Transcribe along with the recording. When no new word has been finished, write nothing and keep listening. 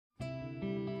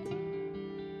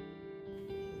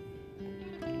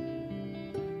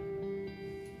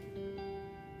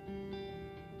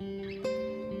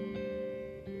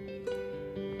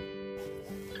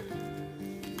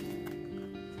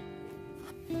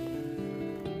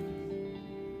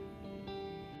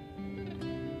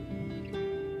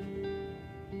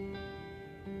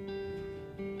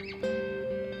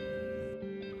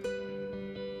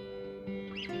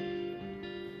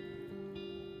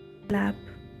Lab.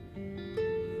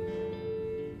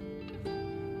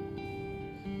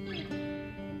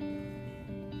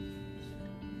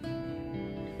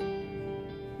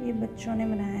 ये बच्चों ने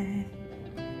बनाया है,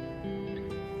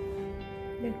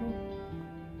 देखो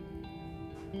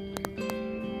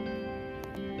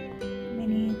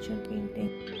miniature painting.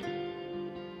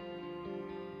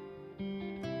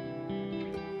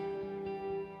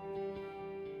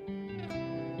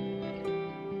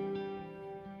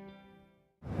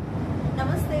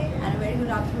 Namaste and a very good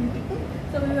afternoon, people.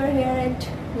 So we were here at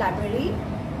library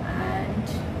and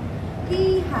he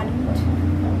hadn't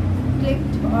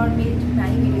clicked or made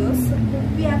many videos.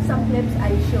 We have some clips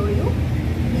I'll show you.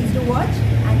 Please do watch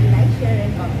and like, share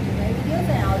and comment to my videos,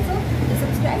 and also to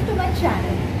subscribe to my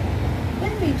channel.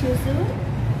 We'll meet you soon.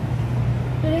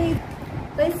 Today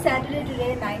is Saturday,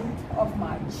 today 9th of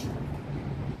March.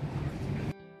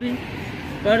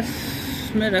 Purse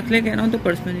में रख ले कह रहा हूँ तो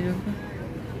purse में नहीं रखता।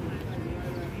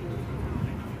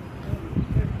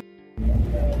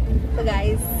 So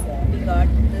guys, we got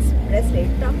this bracelet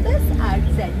from this art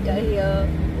center here,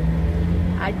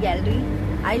 art gallery.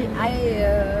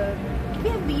 We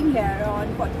have been here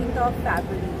on 14th of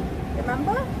February.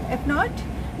 Remember? If not,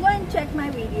 go and check my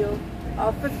video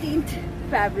of 15th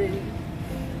February.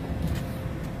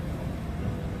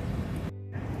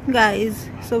 Guys,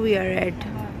 so we are at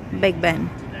Big Ben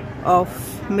of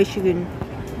Michigan,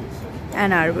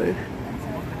 Ann Arbor.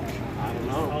 I don't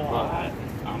know, but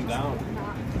I'm down.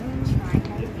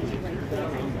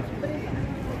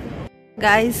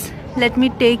 Guys, let me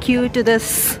take you to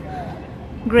this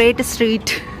great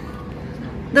street.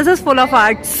 This is full of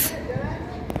arts.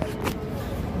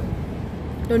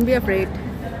 Don't be afraid.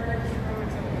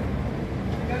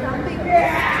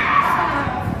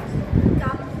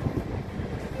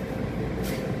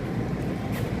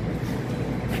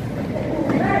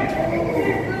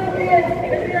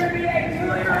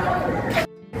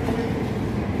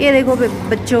 ये देखो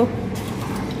बच्चों,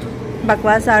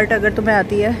 बकवास art अगर तुम्हें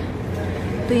आती है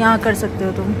तो यहाँ कर सकते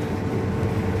हो तुम।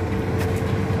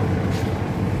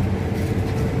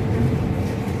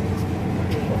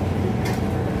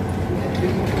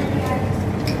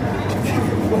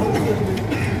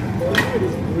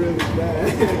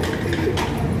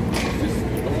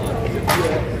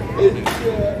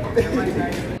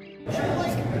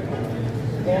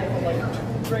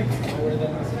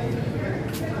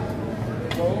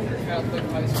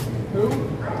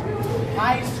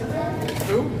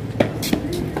 Who?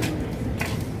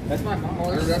 That's my mom.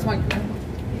 That's my.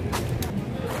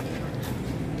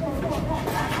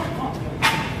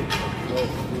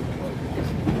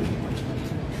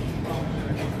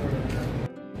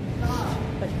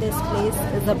 But this place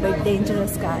is a bit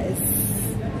dangerous, guys.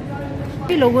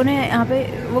 ये लोगों ने यहाँ पे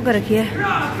वो कर रखी है,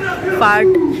 फार्ट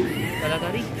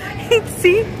कलाकारी।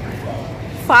 See,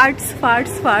 farts.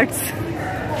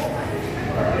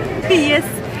 Yes,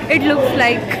 it looks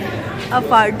like a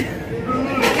fart.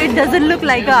 It doesn't look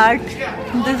like art.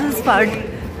 This is fart.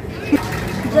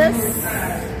 Just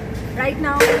right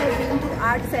now we have been to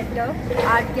art center,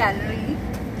 art gallery,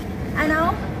 and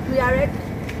now we are at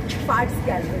farts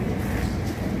gallery.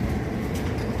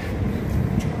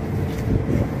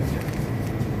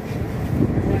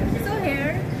 So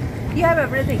here you have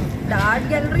everything, the art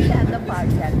gallery and the fart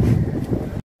gallery.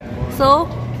 So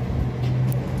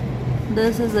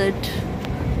this is it.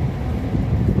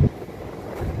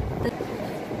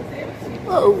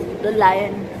 Oh, the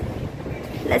lion.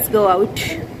 Let's go out.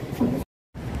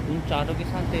 उन चारों के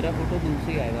साथ तेरा photo दूर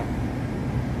से आएगा,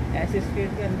 ऐसे straight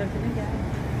के अंदर से नहीं जाएगा।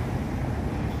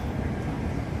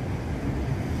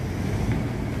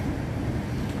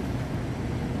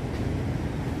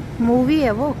 मूवी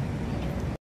है वो।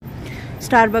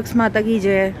 स्टारबक्स माता की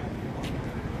जय।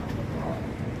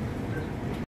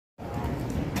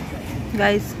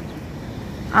 गाइस,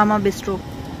 आमा बिस्ट्रो।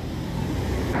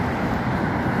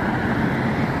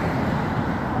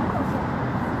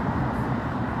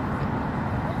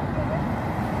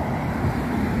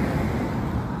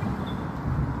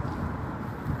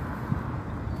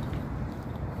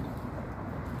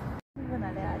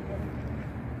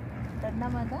 डरना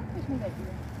मत, कुछ नहीं करती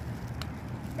है।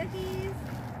 Duckies.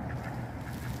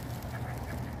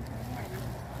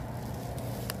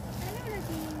 Hello,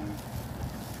 duckies.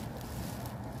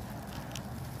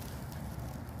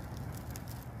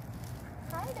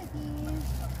 Hi, duckies.